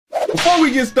before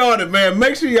we get started, man,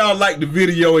 make sure y'all like the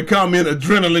video and comment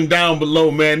adrenaline down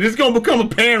below, man. It's gonna become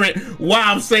apparent why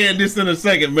I'm saying this in a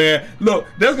second, man. Look,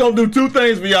 that's gonna do two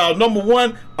things for y'all. Number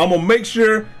one, I'm gonna make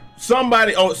sure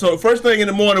somebody, so first thing in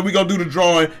the morning, we're gonna do the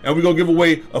drawing and we're gonna give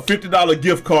away a $50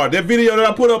 gift card. That video that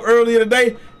I put up earlier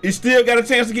today, it still got a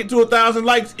chance to get to 1,000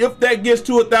 likes. If that gets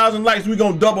to 1,000 likes, we're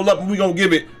gonna double up and we're gonna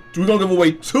give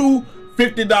away two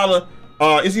 $50.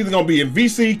 It's either gonna be in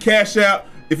VC, Cash App.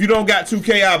 If you don't got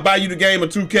 2K, I'll buy you the game of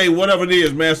 2K, whatever it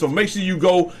is, man. So make sure you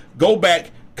go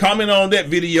back, comment on that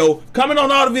video, comment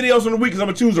on all the videos from the week, because I'm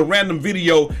gonna choose a random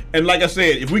video. And like I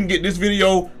said, if we can get this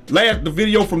video, the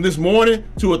video from this morning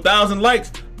to 1,000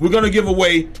 likes, we're gonna give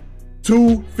away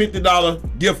two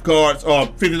 $50 gift cards or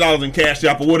 $50 in Cash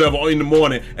App or whatever in the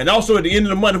morning. And also at the end of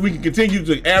the month, if we can continue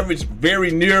to average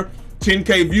very near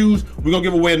 10K views, we're gonna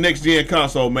give away a next gen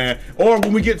console, man. Or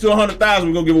when we get to 100,000,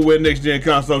 we're gonna give away a next gen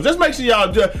console. Just make sure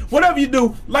y'all whatever you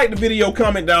do, like the video,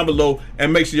 comment down below,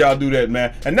 and make sure y'all do that,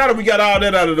 man. And now that we got all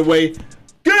that out of the way,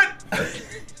 good.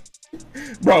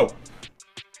 Bro,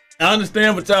 I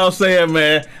understand what y'all saying,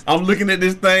 man. I'm looking at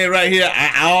this thing right here.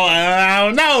 I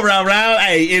don't know, bro.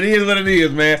 Hey, it is what it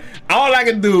is, man. All I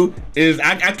can do is,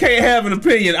 I can't have an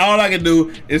opinion. All I can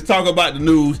do is talk about the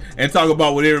news and talk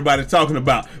about what everybody's talking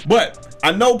about. But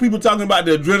I know people talking about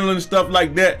the adrenaline and stuff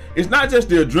like that. It's not just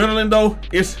the adrenaline though.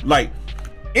 It's like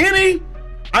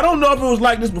I don't know if it was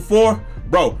like this before,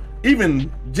 bro.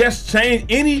 Even just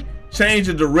any change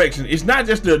of direction. It's not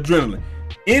just the adrenaline.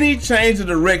 Any change of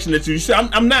direction that you see,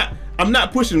 I'm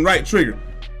not pushing right trigger.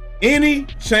 Any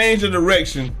change of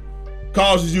direction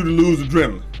causes you to lose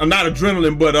adrenaline. Not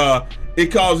adrenaline, but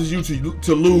it causes you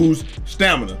to lose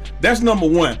stamina. That's number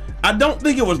one. I don't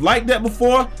think it was like that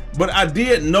before, but I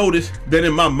did notice that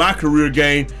in my career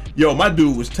game, yo, my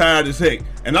dude was tired as heck.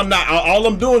 And I'm not, all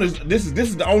I'm doing is, this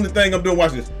is the only thing I'm doing,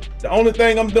 watch this. The only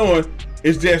thing I'm doing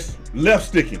is just left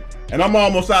sticking. And I'm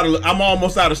almost out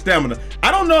of stamina.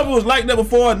 I don't know if it was like that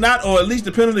before or not, or at least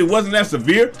the penalty wasn't that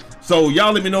severe. So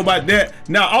y'all let me know about that.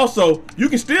 Now also, you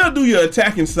can still do your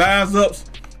attacking size ups,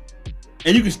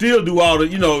 and you can still do all the,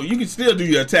 you can still do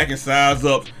your attacking size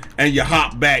ups and your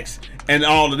hop backs and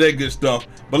all of that good stuff.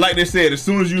 But like they said, as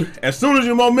soon as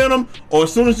your momentum, or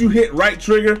as soon as you hit right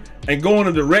trigger and go in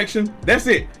a direction, that's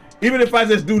it. Even if I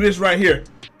just do this right here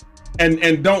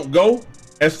and don't go,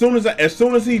 as soon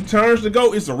as he turns to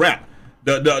go, it's a wrap.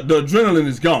 The adrenaline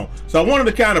is gone. So I wanted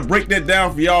to kind of break that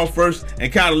down for y'all first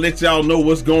and kind of let y'all know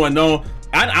what's going on.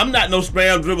 I'm not no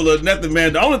spam dribbler or nothing,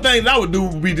 man. The only thing that I would do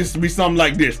would be something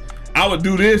like this. I would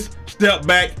do this, step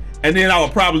back, and then I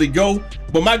would probably go.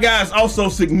 But my guy's also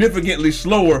significantly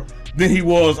slower than he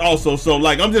was also. So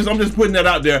like, I'm just putting that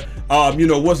out there.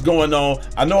 What's going on.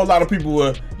 I know a lot of people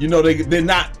were, they're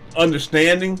not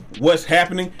understanding what's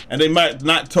happening, and they might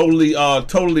not totally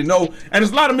know, and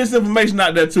there's a lot of misinformation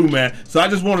out there too, man. So I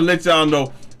just want to let y'all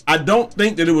know, I don't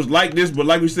think that it was like this, but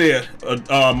like we said,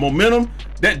 momentum,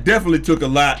 that definitely took a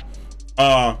lot.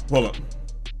 Hold up,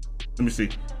 let me see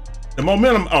the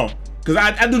momentum. Because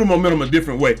I do the momentum a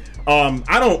different way. When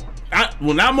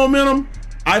I momentum,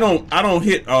 I don't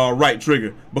hit right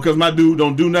trigger, because my dude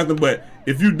don't do nothing. But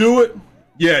if you do it,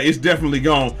 yeah, it's definitely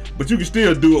gone, but you can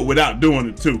still do it without doing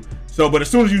it too. So, but as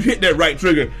soon as you hit that right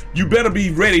trigger, you better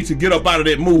be ready to get up out of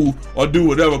that move or do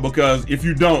whatever, because if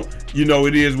you don't,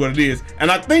 it is what it is. And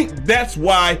I think that's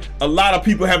why a lot of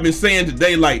people have been saying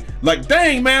today, like,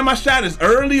 dang, man, my shot is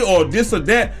early or this or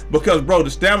that, because, bro,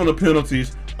 the stamina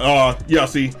penalties, yeah,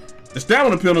 see, the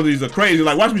stamina penalties are crazy.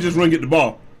 Like, watch me just run get the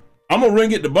ball. I'm gonna run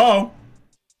get the ball,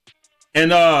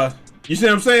 and you see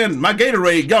what I'm saying? My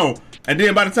Gatorade gone. And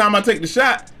then by the time I take the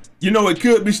shot, it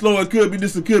could be slow, it could be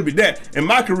this, it could be that. In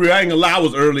my career, I ain't gonna lie, I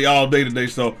was early all day today,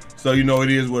 so it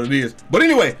is what it is. But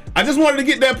anyway, I just wanted to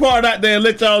get that part out there and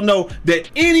let y'all know that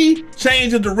any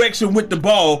change of direction with the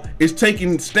ball is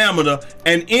taking stamina,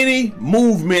 and any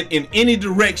movement in any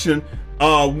direction,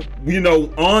 on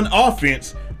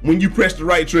offense, when you press the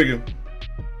right trigger,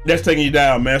 that's taking you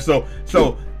down, man. So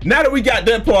now that we got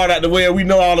that part out the way and we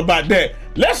know all about that,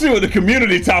 let's see what the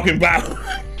community talking about.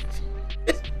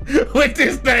 With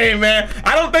this thing, man.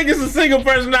 I don't think it's a single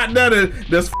person out there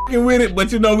that's fucking with it, but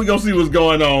we gonna see what's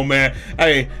going on, man.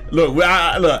 Hey, look,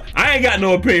 I ain't got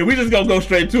no opinion. We just gonna go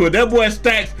straight to it. That boy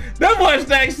Stacks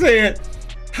said,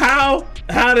 how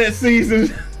that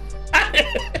season, how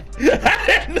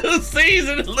that new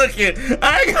season is looking.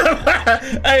 I ain't gonna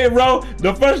lie. Hey, bro,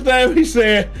 the first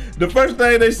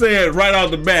thing they said right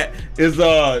off the bat is,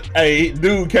 hey,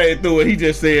 dude came through and he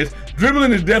just says,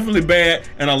 dribbling is definitely bad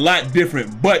and a lot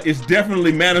different, but it's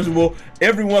definitely manageable.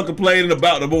 Everyone complaining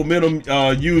about the momentum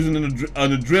using an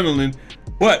adrenaline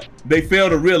But they fail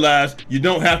to realize you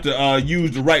don't have to use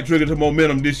the right trigger to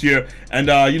momentum this year. And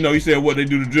you know, he said what they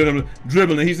do to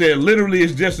dribbling. He said literally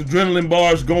it's just adrenaline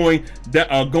bars going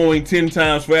 10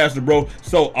 times faster, bro.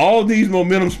 So all these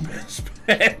momentum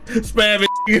spam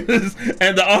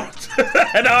and the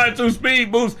R2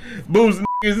 speed boost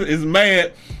is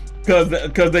mad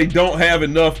because they don't have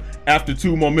enough after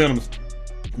 2 momentums.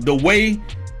 The way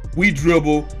we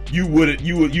dribble,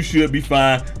 you should be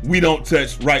fine. We don't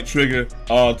touch right trigger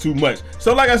too much.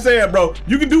 So like I said, bro,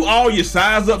 you can do all your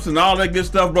size ups and all that good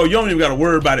stuff, bro. You don't even gotta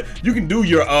worry about it. You can do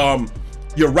your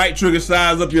right trigger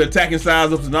size up, your attacking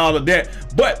size ups and all of that.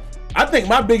 But I think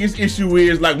my biggest issue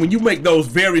is like when you make those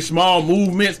very small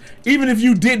movements, even if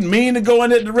you didn't mean to go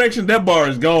in that direction, that bar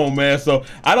is gone, man. So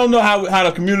I don't know how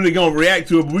the community gonna react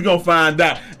to it, but we're gonna find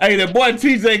out. Hey, that boy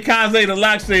TJ Kaze the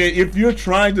Lock said, if you're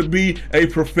trying to be a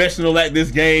professional at this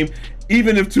game,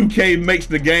 even if 2K makes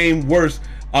the game worse,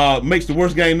 makes the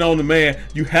worst game known to man,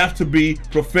 you have to be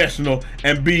professional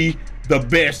and be the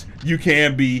best you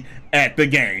can be at the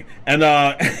game. And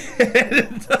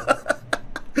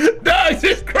Doug's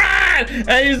just crying,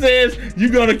 and he says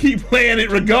you're gonna keep playing it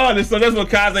regardless. So that's what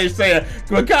Kaze's saying.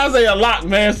 But Kaze a lock,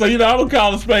 man. So you know I'm gonna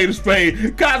call a spade a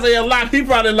spade. Kaze a lock. He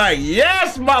probably like,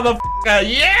 yes, motherfucker,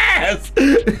 yes.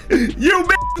 You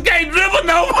bitch can't dribble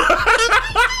no more.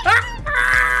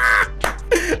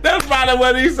 That's probably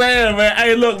what he's saying, man.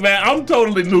 Hey, look, man, I'm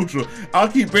totally neutral. I'll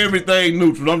keep everything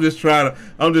neutral. I'm just trying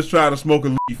to smoke a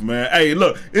leaf, man. Hey,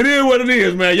 look, it is what it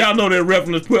is, man. Y'all know that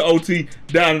reference. Put OT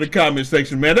down in the comment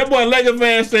section, man. That boy Lego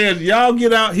fan says, y'all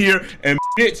get out here and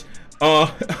bitch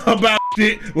about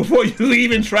shit before you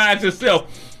even try it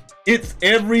yourself. It's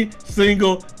every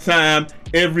single time,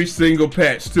 every single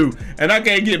patch too, and I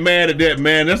can't get mad at that,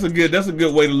 man. That's a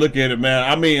good way to look at it, man.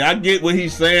 I mean, I get what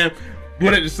he's saying.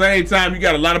 But at the same time, you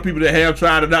got a lot of people that have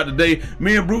tried it out today.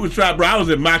 Me and Brute was trying, bro. I was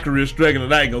in my career struggling,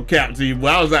 and I ain't gonna cap to you.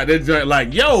 But I was out there joint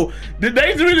like, yo, did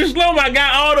they really slow my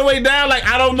guy all the way down? Like,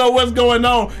 I don't know what's going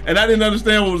on. And I didn't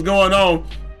understand what was going on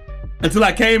until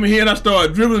I came in here and I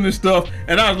started dribbling and stuff.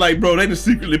 And I was like, bro, they just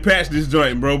secretly patched this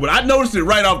joint, bro. But I noticed it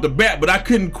right off the bat, but I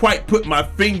couldn't quite put my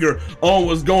finger on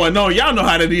what's going on. Y'all know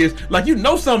how that is. Like, you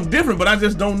know something different, but I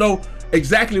just don't know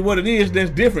exactly what it is that's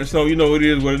different. So you know it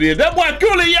is what it is. That boy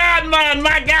Cooley man,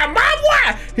 my guy,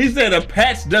 my boy. He said a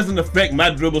patch doesn't affect my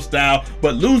dribble style,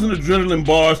 but losing adrenaline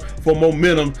bars for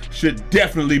momentum should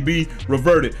definitely be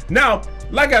reverted. Now,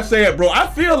 like I said, bro, I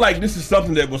feel like this is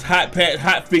something that was hot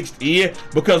fixed in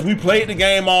because we played the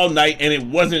game all night and it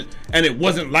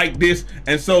wasn't like this,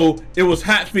 and so it was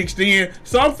hot fixed in.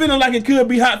 So I'm feeling like it could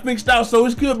be hot fixed out. So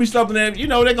it could be something that, you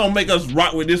know, they're gonna make us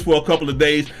rock with this for a couple of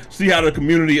days, see how the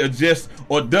community adjusts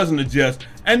or doesn't adjust,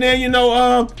 and then, you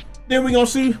know, then we're gonna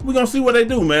see what they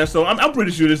do, man. So I'm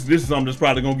pretty sure this is something that's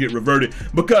probably gonna get reverted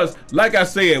because, like I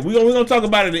said, we're gonna talk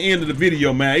about it at the end of the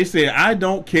video, man. He said, I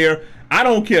don't care.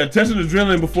 Touching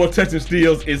adrenaline before touching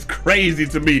steals is crazy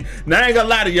to me. Now I ain't gonna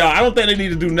lie to y'all. I don't think they need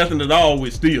to do nothing at all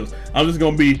with steals. I'm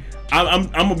gonna be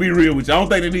real with you. I don't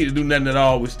think they need to do nothing at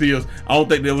all with steals. I don't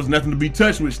think there was nothing to be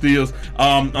touched with steals,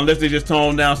 unless they just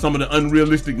tone down some of the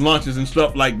unrealistic launches and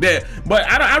stuff like that. But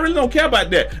I really don't care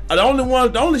about that. The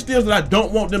only steals that I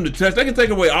don't want them to touch, they can take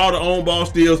away all the on ball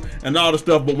steals and all the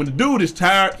stuff. But when the dude is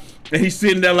tired and he's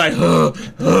sitting there like,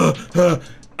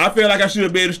 I feel like I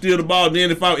should be able to steal the ball. Then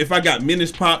if I got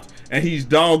minutes popped and he's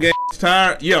dog ass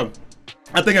tired, yo,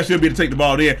 I think I should be able to take the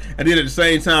ball there. And then at the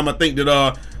same time, I think that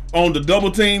on the double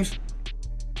teams,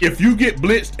 if you get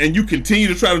blitzed and you continue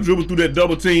to try to dribble through that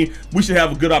double team, we should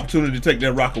have a good opportunity to take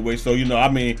that rock away. So, you know,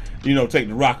 I mean, you know, take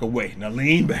the rock away. Now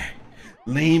lean back.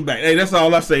 Lean back. Hey, that's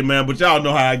all I say, man. But y'all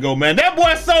know how I go, man. That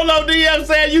boy Solo DM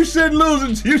said you shouldn't lose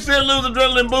it. You shouldn't lose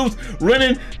adrenaline boost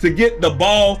running to get the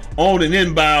ball on an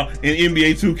inbound in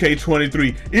NBA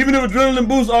 2K23. Even if adrenaline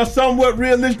boosts are somewhat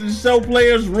realistic to show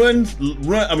players run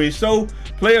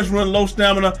low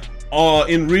stamina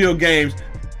in real games.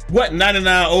 What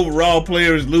 99 overall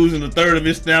player is losing a third of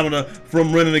his stamina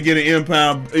from running to get an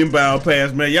inbound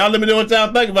pass, man? Y'all let me know what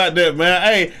y'all think about that, man.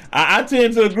 Hey, I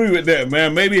tend to agree with that,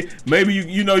 man. Maybe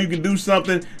you know you can do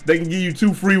something. They can give you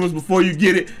 2 free ones before you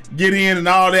get in and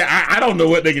all that. I don't know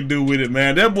what they can do with it,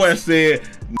 man. That boy said,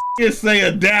 niggas say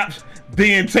adapt,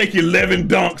 then take 11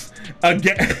 dunks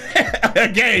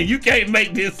again. You can't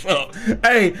make this up.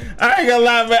 Hey, I ain't gonna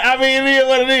lie, man. I mean, it is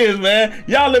what it is, man.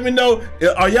 Y'all let me know.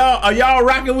 Are y'all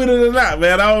rocking with it or not,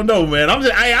 man? I don't know, man. I'm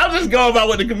just going about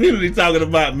what the community talking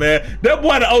about, man. That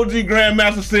boy, the OG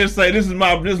Grandmaster Sensei, this is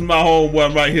my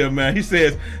homeboy right here, man. He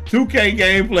says 2K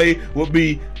gameplay would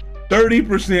be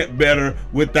 30% better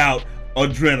without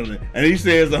adrenaline, and he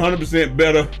says 100%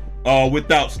 better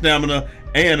without stamina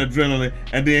and adrenaline.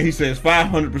 And then he says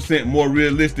 500% more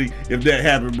realistic if that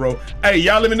happened, bro. Hey,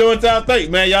 y'all let me know what y'all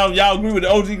think, man. Y'all agree with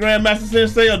the OG Grandmaster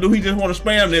Sensei, or do he just want to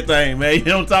spam that thing, man? You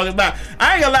know what I'm talking about?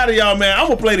 I ain't gonna lie to y'all, man. I'm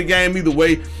gonna play the game either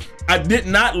way. I did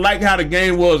not like how the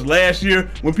game was last year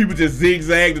when people just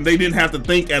zigzagged and they didn't have to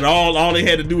think at all. All they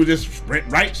had to do was just sprint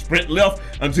right, sprint left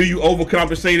until you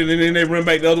overcompensated, and then they run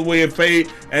back the other way and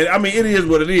fade. And I mean, it is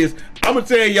what it is. I'm gonna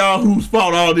tell y'all whose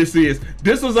fault all this is.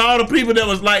 This was all the people that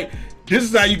was like, this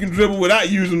is how you can dribble without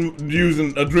using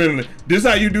adrenaline. This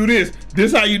how you do this.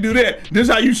 This how you do that. This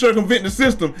how you circumvent the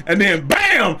system. And then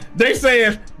bam, they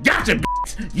says, gotcha,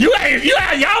 bitch.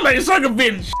 Y'all ain't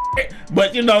circumventing shit.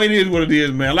 But you know, it is what it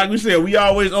is, man. Like we said, we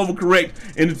always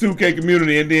overcorrect in the 2K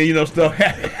community, and then, you know, stuff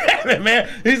happens, man.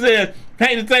 He said,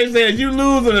 Hank the Tank says, you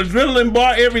lose an adrenaline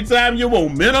bar every time you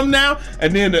momentum now.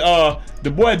 And then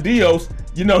the boy Dios,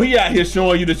 you know, he out here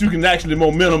showing you that you can actually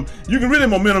momentum. You can really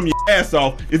momentum your ass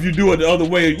off if you do it the other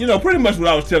way. You know, pretty much what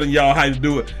I was telling y'all how to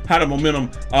do it, how to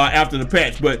momentum after the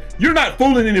patch. But you're not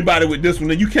fooling anybody with this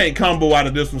one, and you can't combo out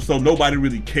of this one, so nobody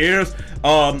really cares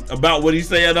about what he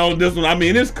said on this one. I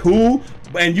mean, it's cool,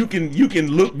 and you can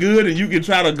look good, and you can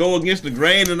try to go against the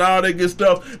grain and all that good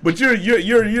stuff. But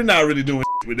you're not really doing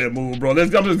with that move, bro. I'm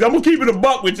gonna keep it a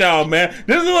buck with y'all, man.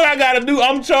 This is what I gotta do.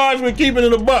 I'm charged with keeping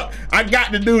it a buck. I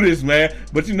got to do this, man.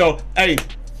 But you know, hey,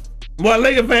 what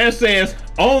Laker fan says,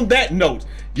 on that note,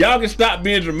 y'all can stop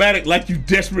being dramatic like you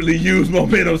desperately use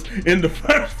momentums in the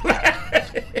first place.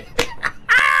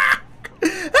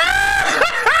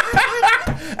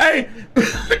 Hey,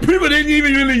 people didn't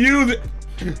even really use it.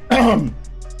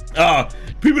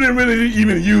 People didn't really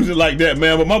even use it like that,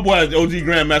 man. But my boy OG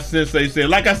Grandmaster Sensei said,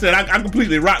 like I said, I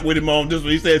completely rock with him on this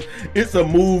one. He says it's a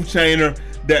move chainer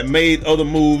that made other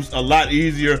moves a lot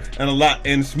easier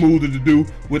and smoother to do.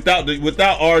 Without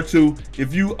R2,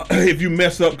 if you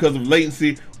mess up because of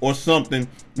latency or something,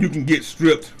 you can get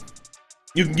stripped.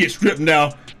 You can get stripped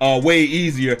now way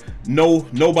easier.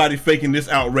 Nobody faking this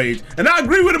outrage, and I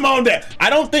agree with him on that. I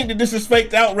don't think that this is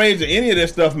faked outrage or any of that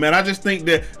stuff, man. I just think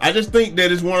that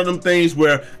it's one of them things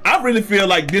where I really feel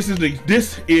like this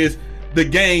is the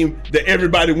game that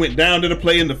everybody went down to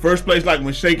play in the first place, like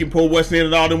when Shake and Poor West End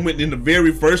and all them went in the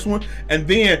very first one. And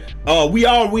then we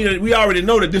already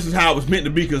know that this is how it was meant to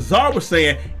be, because Czar was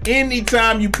saying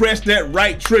anytime you press that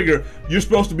right trigger, you're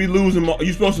supposed to lose some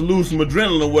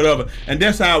adrenaline or whatever, and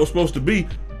that's how it was supposed to be.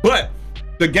 But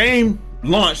the game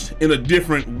launched in a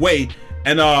different way.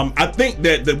 And I think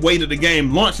that the way that the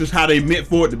game launched is how they meant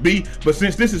for it to be. But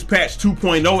since this is patch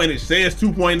 2.0 and it says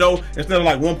 2.0 instead of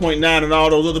like 1.9 and all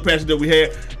those other patches that we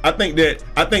had, I think that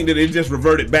it just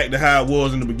reverted back to how it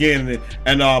was in the beginning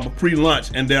and pre-launch.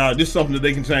 And this is something that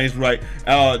they can change, right?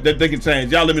 That they can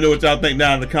change. Y'all let me know what y'all think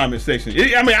down in the comment section.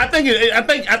 I mean, I think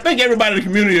everybody in the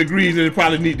community agrees that it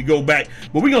probably need to go back,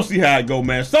 but we're gonna see how it go,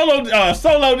 man. Solo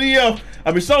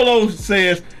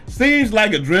says, seems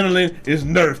like adrenaline is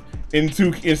nerfed in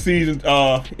this season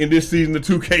of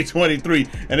 2K23,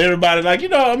 and everybody like, you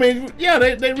know, I mean, yeah,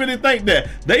 they really think that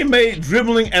they made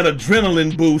dribbling and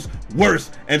adrenaline boost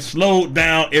worse and slowed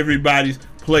down everybody's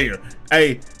player.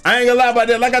 Hey, I ain't gonna lie about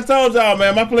that. Like I told y'all,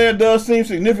 man, my player does seem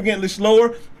significantly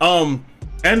slower, and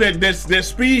that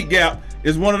speed gap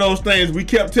is one of those things we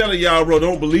kept telling y'all, bro.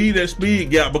 Don't believe that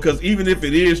speed gap, because even if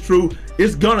it is true,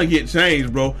 it's gonna get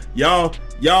changed, bro.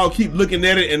 Y'all keep looking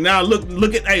at it, and now look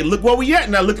where we at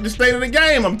now. Look at the state of the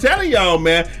game. I'm telling y'all,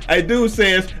 man. Hey, dude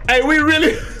says, hey, we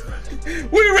really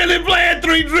playing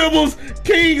 3 dribbles,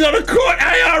 kings on the court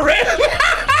IRS.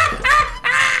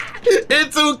 In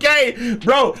 2K,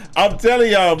 bro. I'm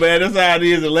telling y'all, man, that's how it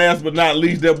is. And last but not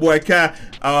least, that boy Kai.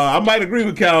 I might agree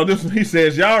with Kai on this one. He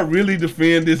says, y'all really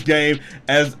defend this game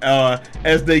as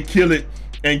they kill it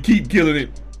and keep killing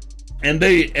it, and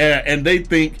they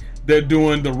think they're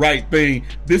doing the right thing.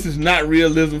 This is not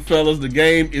realism, fellas. The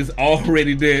game is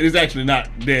already dead. It's actually not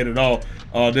dead at all.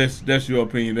 That's your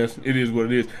opinion. It is what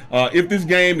it is. If this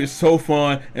game is so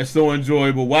fun and so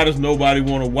enjoyable, why does nobody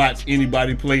want to watch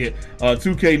anybody play it?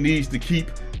 2K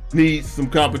needs some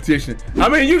competition. I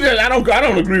mean, I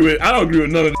don't agree with none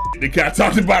of the that Kai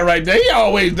talked about right there. He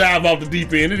always dive off the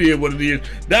deep end. It is what it is.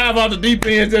 Dive off the deep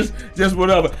end, just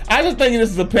whatever. I just think this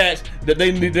is a patch that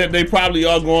they probably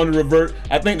are going to revert.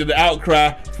 I think that the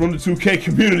outcry from the 2K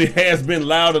community has been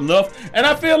loud enough, and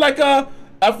I feel like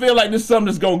this is something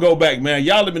that's gonna go back, man.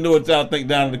 Y'all let me know what y'all think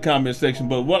down in the comment section.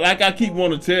 But like I keep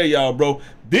wanting to tell y'all, bro,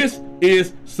 this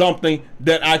is something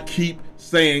that I keep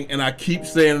saying and I keep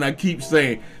saying and I keep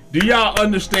saying. Do y'all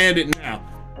understand it now?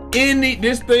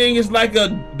 This thing is like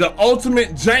the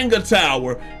ultimate Jenga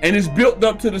tower, and it's built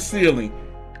up to the ceiling.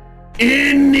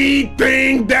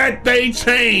 Anything that they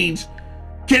change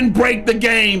can break the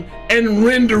game and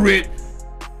render it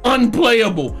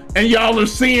unplayable. And y'all are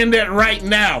seeing that right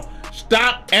now.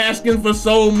 Stop asking for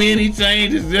so many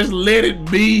changes. Just let it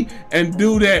be and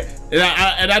do that.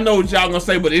 And I know what y'all gonna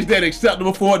say, but is that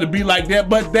acceptable for it to be like that?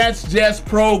 But that's just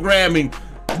programming.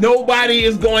 Nobody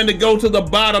is going to go to the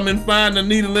bottom and find the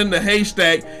needle in the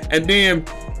haystack and then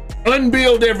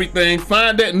unbuild everything,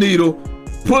 find that needle,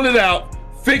 pull it out,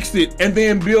 fix it, and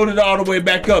then build it all the way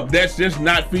back up. That's just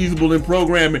not feasible in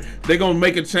programming. They're gonna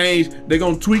make a change, they're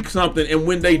gonna tweak something, and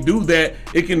when they do that,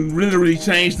 it can literally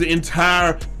change the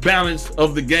entire balance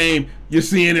of the game. You're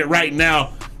seeing it right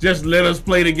now. Just let us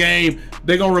play the game.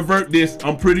 They're gonna revert this,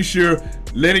 I'm pretty sure.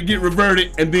 Let it get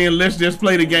reverted, and then let's just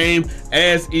play the game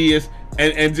as is.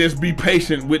 And just be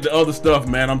patient with the other stuff,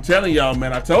 man. I'm telling y'all,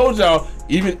 man. I told y'all,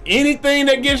 even anything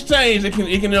that gets changed, it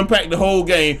can impact the whole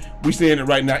game. We seeing it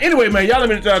right now. Anyway, man, y'all let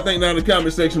me know what y'all think down in the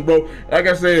comment section, bro. Like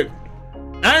I said,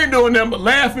 I ain't doing nothing but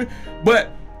laughing.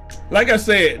 But like I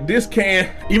said, this can,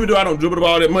 even though I don't dribble the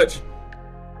ball that much,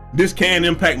 this can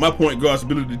impact my point guard's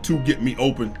ability to get me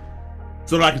open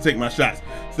so that I can take my shots.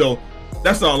 So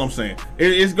that's all I'm saying.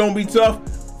 It's gonna be tough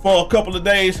for a couple of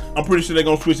days. I'm pretty sure they're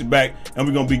gonna switch it back and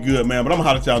we're gonna be good, man. But I'm gonna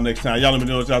holler at y'all next time. Y'all let me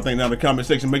know what y'all think down in the comment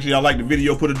section. Make sure y'all like the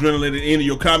video, put adrenaline at the end of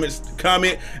your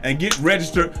comment, and get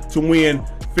registered to win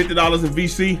 $50 in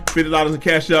VC, $50 in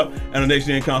Cash Up, and the next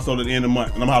gen console at the end of the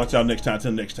month. And I'm gonna holler at y'all next time.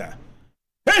 Till next time.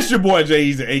 It's your boy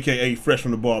Eazy, aka Fresh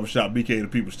from the Barbershop, BK the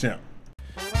People's Champ.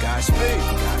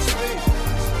 Godspeed.